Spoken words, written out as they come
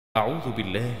أعوذ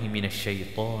بالله من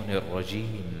الشيطان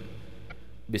الرجيم.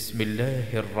 بسم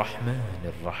الله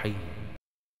الرحمن الرحيم.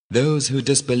 Those who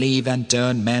disbelieve and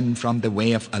turn men from the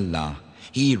way of Allah,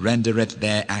 He rendereth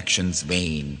their actions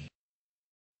vain.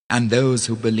 And those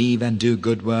who believe and do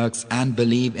good works and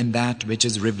believe in that which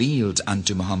is revealed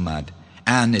unto Muhammad,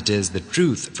 and it is the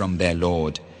truth from their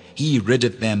Lord, He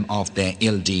riddeth them of their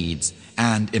ill deeds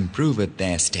and improveth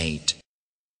their state.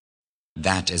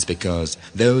 That is because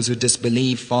those who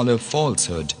disbelieve follow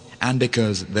falsehood, and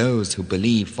because those who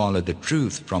believe follow the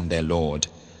truth from their Lord.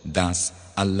 Thus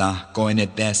Allah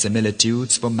coineth their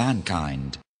similitudes for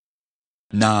mankind.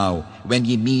 Now, when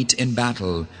ye meet in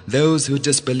battle those who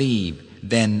disbelieve,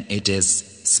 then it is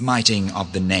smiting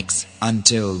of the necks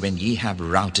until when ye have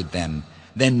routed them,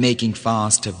 then making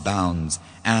fast of bounds,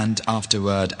 and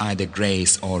afterward either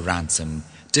grace or ransom,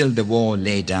 till the war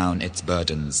lay down its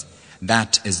burdens.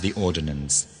 That is the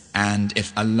ordinance. And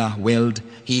if Allah willed,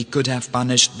 He could have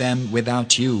punished them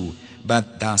without you,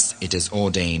 but thus it is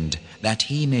ordained, that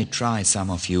He may try some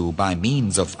of you by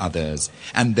means of others,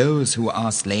 and those who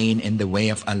are slain in the way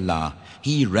of Allah,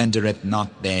 He rendereth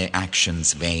not their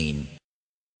actions vain.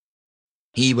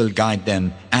 He will guide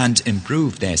them and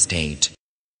improve their state,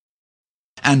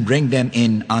 and bring them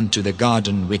in unto the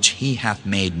garden which He hath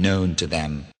made known to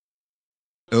them.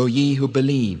 O ye who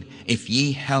believe, if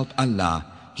ye help Allah,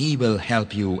 He will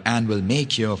help you and will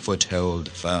make your foothold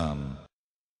firm.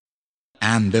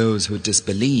 And those who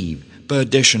disbelieve,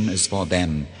 perdition is for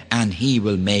them, and He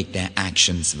will make their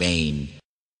actions vain.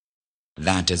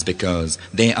 That is because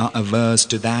they are averse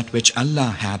to that which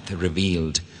Allah hath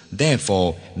revealed.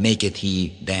 Therefore maketh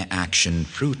He their action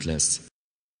fruitless.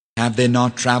 Have they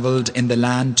not travelled in the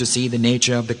land to see the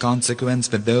nature of the consequence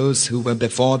for those who were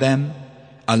before them?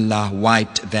 Allah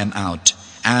wiped them out,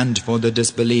 and for the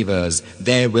disbelievers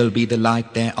there will be the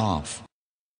light thereof.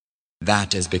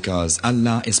 That is because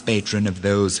Allah is patron of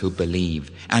those who believe,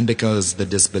 and because the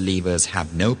disbelievers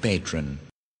have no patron.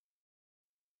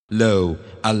 Lo,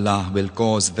 Allah will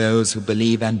cause those who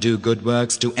believe and do good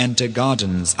works to enter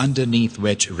gardens underneath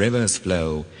which rivers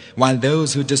flow, while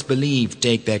those who disbelieve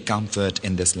take their comfort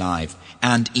in this life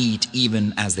and eat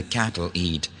even as the cattle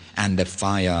eat, and the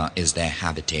fire is their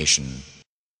habitation.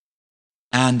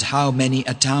 And how many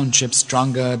a township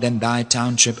stronger than thy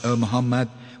township, O Muhammad,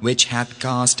 which hath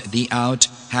cast thee out,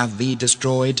 have we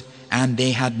destroyed, and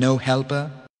they had no helper?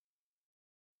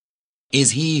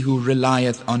 Is he who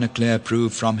relieth on a clear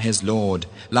proof from his Lord,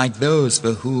 like those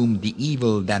for whom the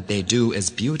evil that they do is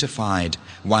beautified,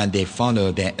 while they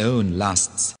follow their own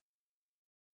lusts?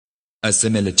 A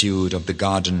similitude of the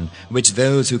garden which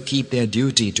those who keep their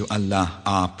duty to Allah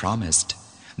are promised.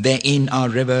 Therein are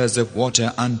rivers of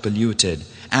water unpolluted,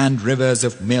 and rivers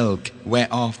of milk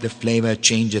whereof the flavor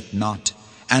changeth not,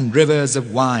 and rivers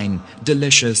of wine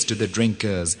delicious to the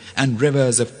drinkers, and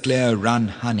rivers of clear run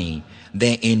honey.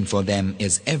 Therein for them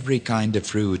is every kind of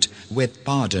fruit, with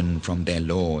pardon from their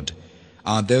Lord.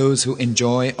 Are those who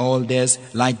enjoy all this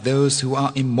like those who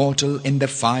are immortal in the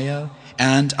fire,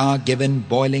 and are given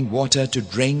boiling water to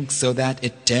drink so that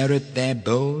it teareth their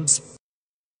bowls?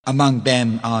 Among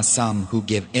them are some who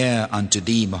give ear unto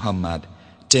thee, Muhammad,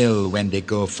 till when they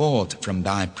go forth from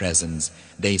thy presence,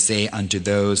 they say unto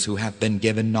those who have been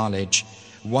given knowledge,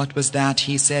 what was that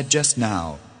he said just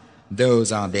now?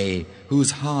 Those are they whose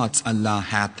hearts Allah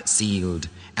hath sealed,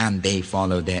 and they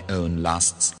follow their own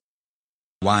lusts.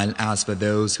 While as for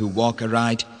those who walk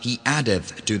aright, He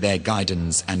addeth to their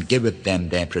guidance and giveth them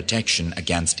their protection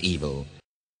against evil.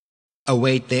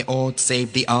 Await they aught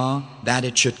save the hour that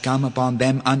it should come upon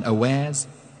them unawares?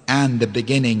 And the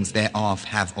beginnings thereof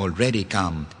have already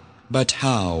come. But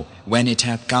how, when it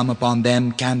hath come upon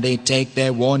them, can they take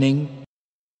their warning?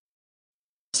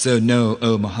 So know,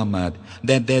 O Muhammad,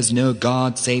 that there's no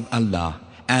God save Allah,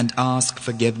 and ask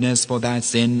forgiveness for thy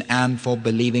sin and for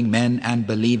believing men and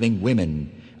believing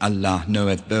women. Allah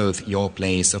knoweth both your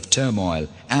place of turmoil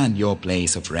and your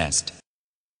place of rest.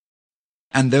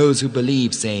 And those who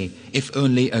believe say, if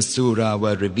only a surah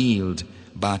were revealed.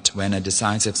 But when a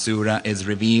decisive surah is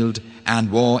revealed,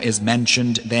 and war is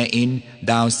mentioned therein,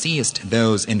 thou seest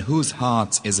those in whose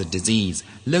hearts is a disease,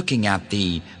 looking at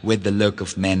thee with the look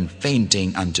of men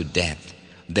fainting unto death.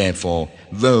 Therefore,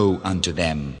 woe unto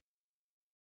them.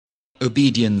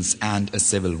 Obedience and a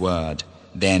civil word.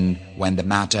 Then, when the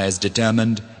matter is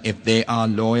determined, if they are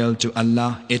loyal to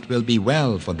Allah, it will be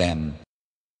well for them.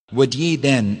 Would ye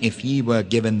then, if ye were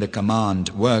given the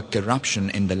command, work corruption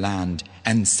in the land,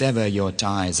 and sever your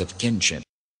ties of kinship?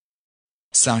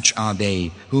 Such are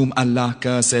they whom Allah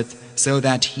curseth, so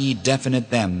that He deafeneth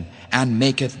them, and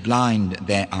maketh blind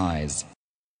their eyes.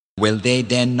 Will they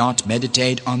then not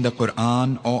meditate on the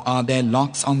Quran, or are there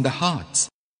locks on the hearts?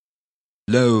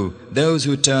 Lo, those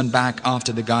who turn back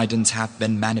after the guidance hath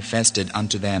been manifested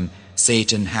unto them,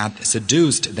 Satan hath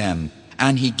seduced them,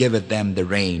 and he giveth them the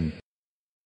rein.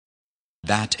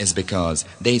 That is because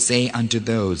they say unto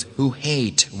those who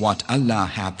hate what Allah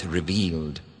hath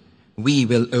revealed, We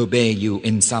will obey you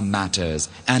in some matters,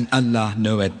 and Allah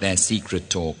knoweth their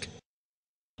secret talk.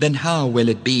 Then how will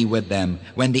it be with them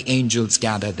when the angels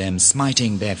gather them,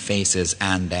 smiting their faces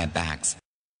and their backs?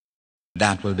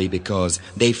 That will be because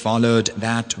they followed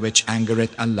that which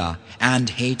angereth Allah,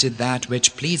 and hated that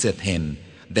which pleaseth Him.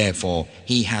 Therefore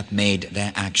He hath made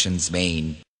their actions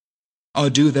vain.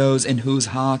 Or do those in whose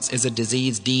hearts is a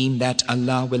disease deem that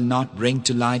Allah will not bring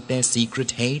to light their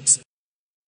secret hates?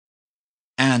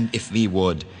 And if we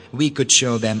would, we could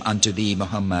show them unto thee,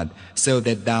 Muhammad, so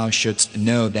that thou shouldst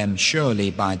know them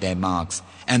surely by their marks,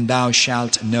 and thou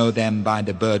shalt know them by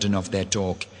the burden of their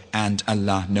talk, and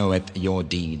Allah knoweth your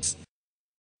deeds.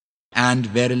 And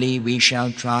verily we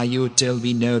shall try you till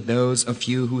we know those of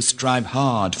you who strive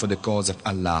hard for the cause of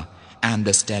Allah, and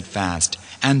the steadfast,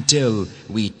 until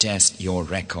we test your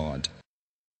record.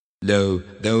 Lo,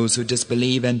 those who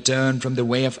disbelieve and turn from the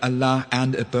way of Allah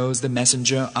and oppose the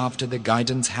messenger after the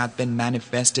guidance hath been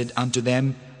manifested unto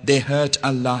them, they hurt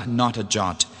Allah not a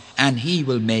jot, and He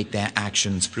will make their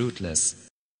actions fruitless.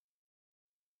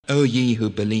 O ye who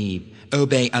believe,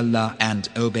 obey Allah and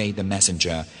obey the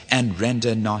messenger, and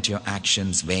render not your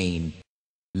actions vain.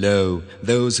 Lo,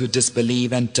 those who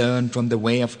disbelieve and turn from the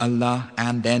way of Allah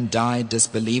and then die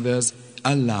disbelievers,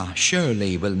 Allah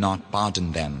surely will not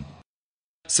pardon them.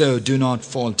 So do not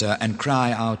falter and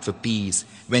cry out for peace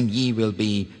when ye will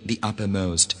be the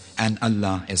uppermost, and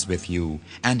Allah is with you,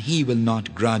 and He will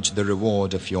not grudge the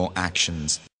reward of your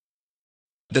actions.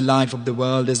 The life of the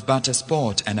world is but a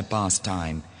sport and a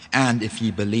pastime, and if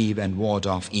ye believe and ward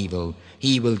off evil,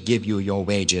 He will give you your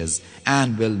wages,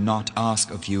 and will not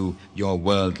ask of you your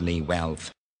worldly wealth.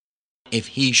 If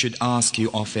He should ask you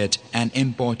of it and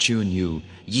importune you,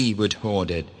 ye would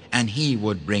hoard it, and He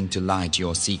would bring to light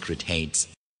your secret hates.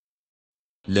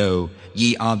 Lo,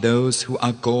 ye are those who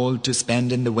are called to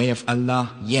spend in the way of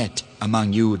Allah, yet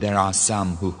among you there are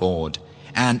some who hoard.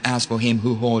 And as for him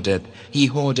who hoardeth, he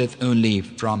hoardeth only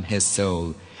from his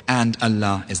soul. And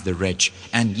Allah is the rich,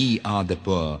 and ye are the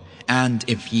poor. And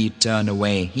if ye turn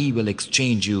away, He will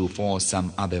exchange you for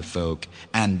some other folk,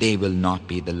 and they will not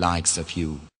be the likes of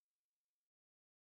you.